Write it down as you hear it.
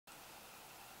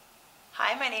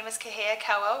Hi, my name is Kahea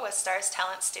with Stars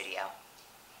Talent Studio.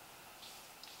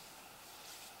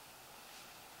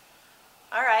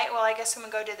 Alright, well I guess I'm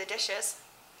going to go do the dishes.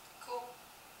 Cool.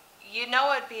 You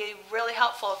know it'd be really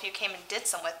helpful if you came and did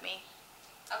some with me.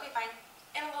 Okay, fine.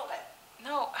 In a little bit.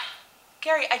 No,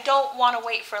 Gary, I don't want to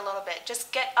wait for a little bit.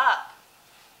 Just get up.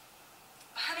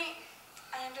 Honey,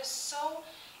 I am just so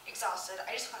exhausted.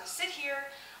 I just want to sit here,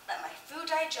 let my food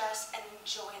digest, and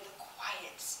enjoy the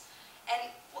quiet.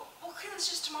 And we'll clean this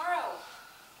just tomorrow.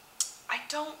 I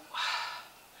don't...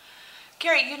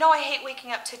 Gary, you know I hate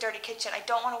waking up to a dirty kitchen. I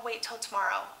don't want to wait till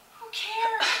tomorrow. Who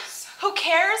cares? Who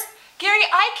cares? Gary,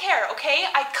 I care, okay?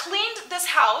 I cleaned this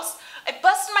house. I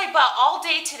busted my butt all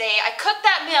day today. I cooked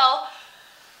that meal.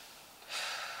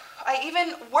 I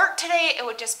even worked today. It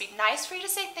would just be nice for you to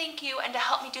say thank you and to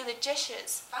help me do the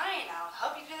dishes. Fine, I'll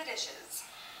help you do the dishes.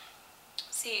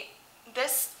 See,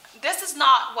 this is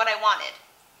not what I wanted.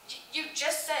 You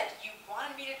just said you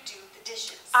wanted me to do the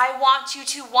dishes. I want you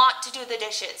to want to do the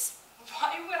dishes.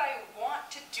 Why would I want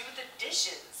to do the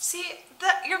dishes? See,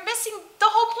 you're missing the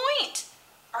whole point.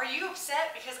 Are you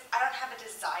upset because I don't have a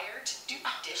desire to do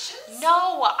dishes?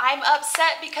 No, I'm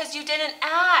upset because you didn't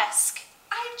ask.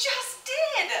 I just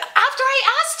did. After I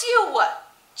asked you.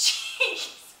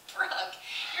 Jeez, Brooke,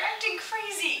 you're acting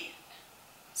crazy.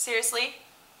 Seriously?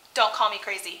 Don't call me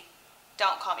crazy.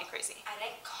 Don't call me crazy. I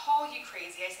didn't call you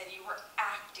crazy. I said you were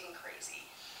acting crazy.